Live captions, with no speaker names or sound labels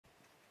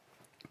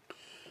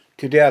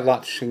Today I'd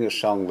like to sing a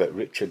song that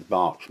Richard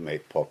Marx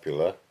made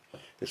popular.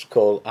 It's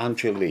called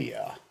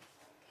Angelia.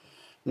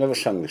 Never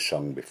sung this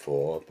song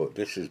before, but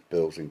this is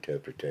Bill's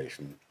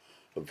interpretation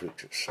of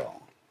Richard's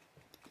song.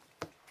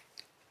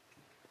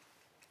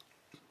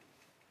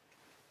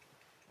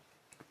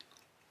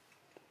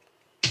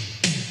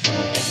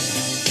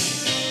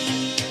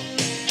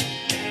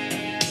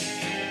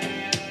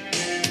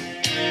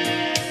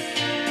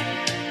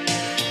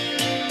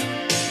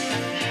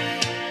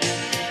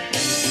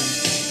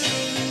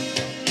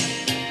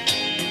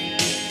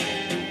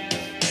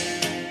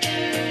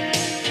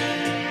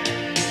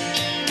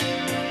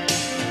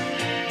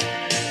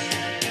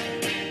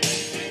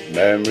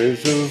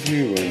 Memories of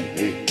you and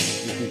me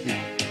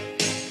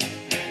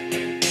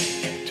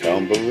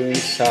tumble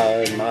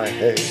inside my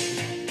head.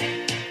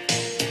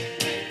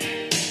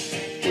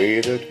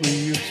 Way that we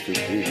used to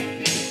be,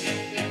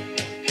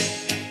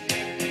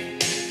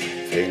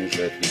 things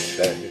that we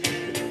said.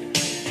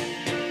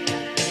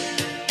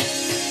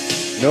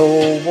 No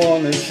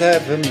one has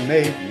ever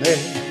made me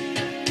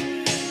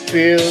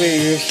feel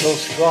so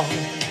strong.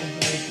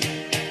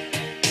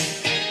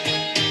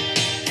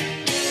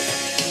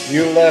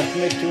 You left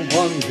me to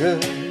wonder,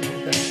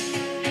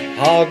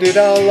 how did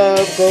our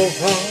love go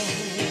wrong?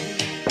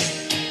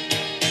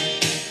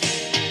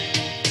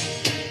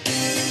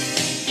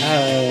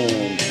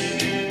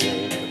 Angelia,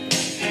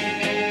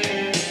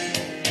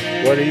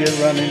 what are you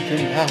running to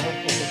now?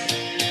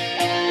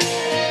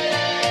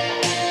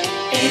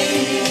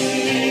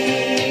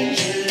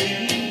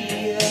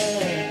 Angelia,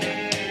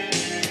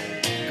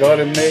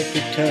 gotta make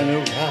it turn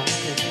around.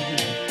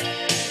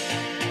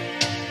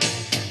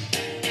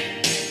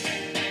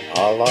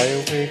 I'll lie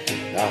awake at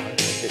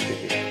night,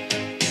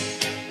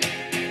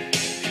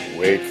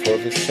 wait for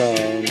the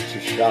sun to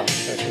shine.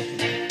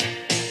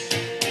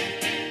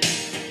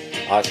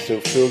 I still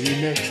feel you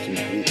next to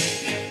me,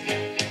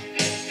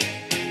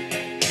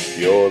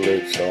 your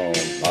lips on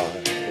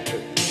mine.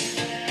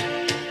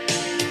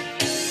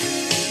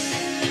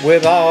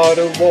 Without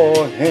a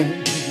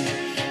warning,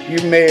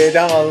 you made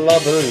our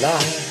love a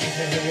lie.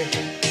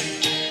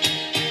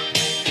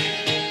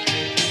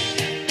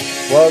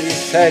 Well, you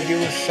said you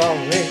were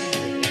sorry,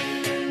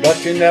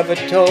 but you never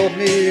told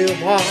me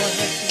why.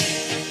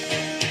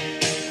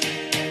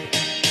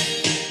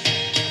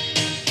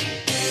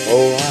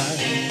 Oh,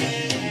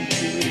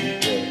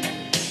 Angelia,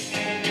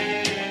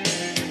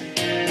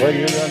 where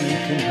you running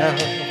to now?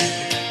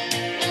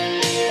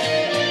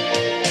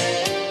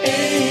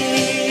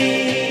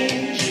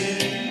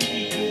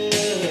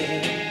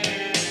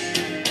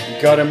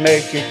 Angelia, gotta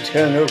make it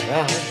turn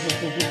around.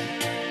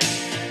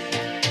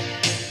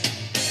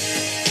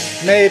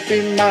 Maybe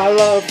my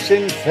love's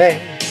in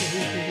vain,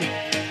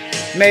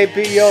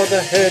 maybe you're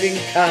the hurting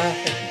kind.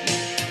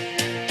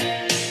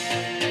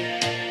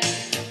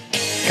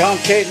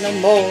 Can't take no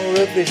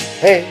more of this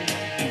pain,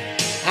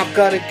 I've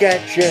gotta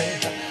get you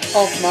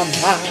off my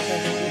mind.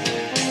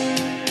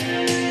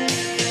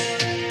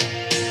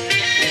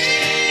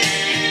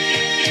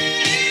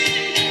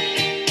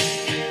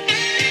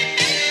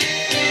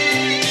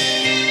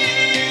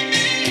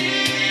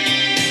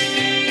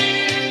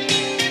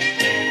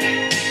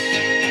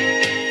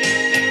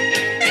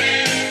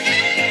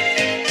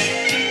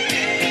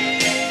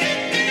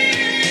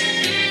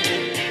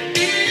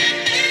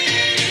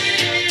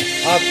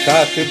 I've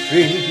tried to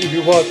be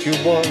what you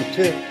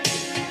wanted,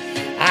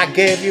 I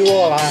gave you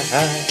all I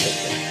had.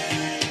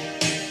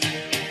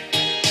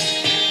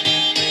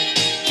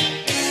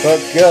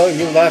 But girl,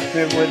 you left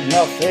me with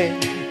nothing,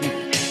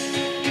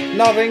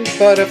 nothing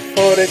but a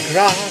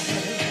photograph.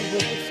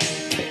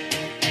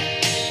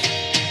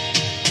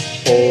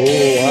 Oh,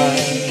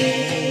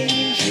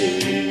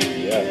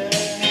 Angelia,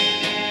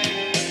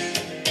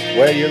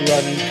 where you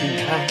running to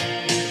now?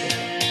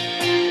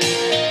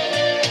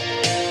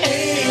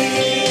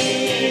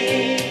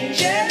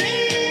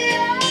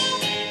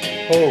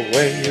 Oh,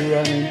 where you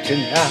running to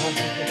now?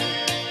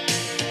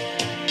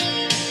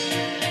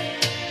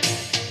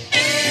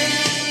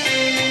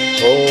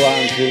 Oh,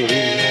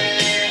 Angelia,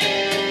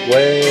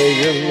 where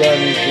you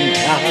running to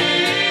now?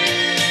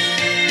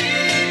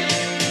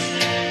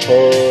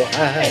 Oh,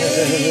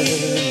 Angelia,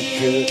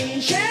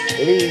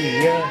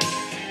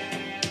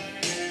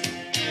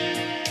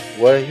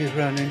 where you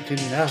running to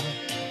now?